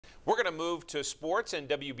We're going to move to sports, and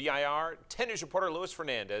WBIR 10 News reporter Luis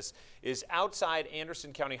Fernandez is outside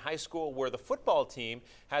Anderson County High School, where the football team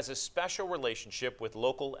has a special relationship with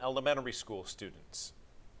local elementary school students.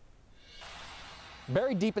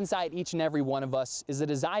 Buried deep inside each and every one of us is a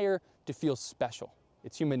desire to feel special.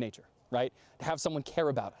 It's human nature, right? To have someone care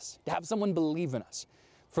about us, to have someone believe in us.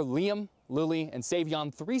 For Liam, Lily, and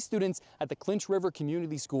Savion, 3 students at the Clinch River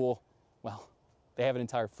Community School, well, they have an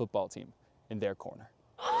entire football team in their corner.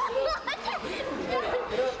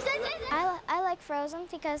 I like Frozen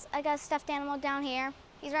because I got a stuffed animal down here.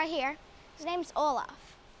 He's right here. His name's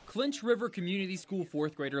Olaf. Clinch River Community School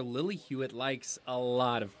 4th grader Lily Hewitt likes a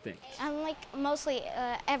lot of things. I'm like mostly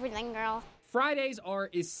everything girl. Fridays are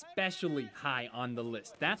especially high on the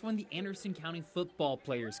list. That's when the Anderson County football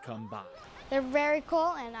players come by. They're very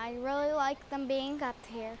cool, and I really like them being up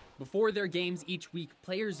here. Before their games each week,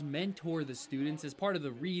 players mentor the students as part of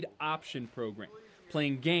the Read Option program,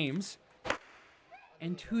 playing games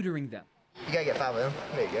and tutoring them. You gotta get 5 of them.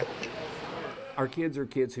 There you go. Our kids are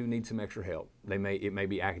kids who need some extra help. It may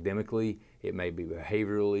be academically, it may be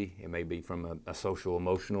behaviorally, it may be from a social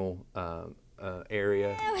emotional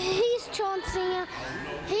area. He's Chauncey.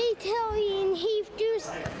 He tell me and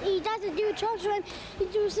he doesn't do children. He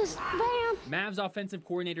does this bam. Mavs offensive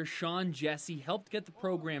coordinator Sean Jesse helped get the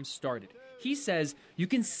program started. He says you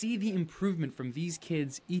can see the improvement from these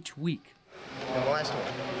kids each week. And the last one.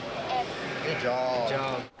 Good job. Good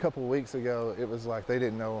job. A couple of weeks ago, it was like they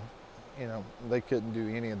didn't know, they couldn't do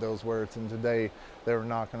any of those words, and today they were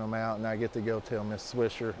knocking them out, and I get to go tell Miss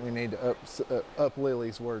Swisher we need to up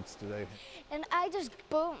Lily's words today. And I just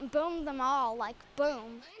boom them all, like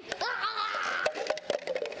boom.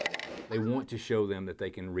 They want to show them that they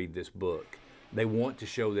can read this book. They want to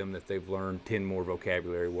show them that they've learned 10 more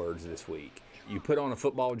vocabulary words this week. You put on a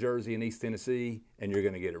football jersey in East Tennessee, and you're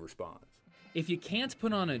going to get a response. If you can't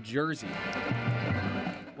put on a jersey,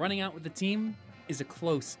 running out with the team is a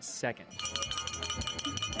close second.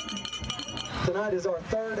 Tonight is our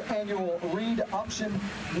 3rd annual Read Option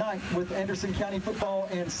Night with Anderson County Football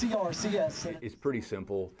and CRCS. It's pretty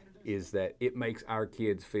simple, is that it makes our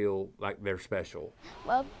kids feel like they're special.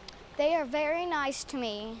 Well, they are very nice to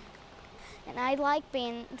me, and I like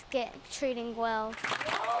treating well.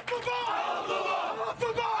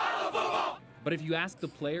 But if you ask the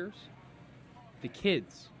players, the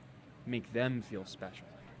kids make them feel special.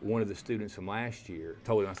 One of the students from last year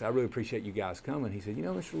told him, I said, I really appreciate you guys coming. He said,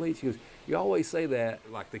 Mr. Leach, he goes, you always say that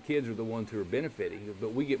like the kids are the ones who are benefiting, he goes,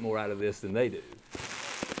 but we get more out of this than they do.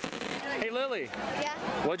 Hey, Lily. Yeah?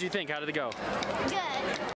 What'd you think? How did it go? Good.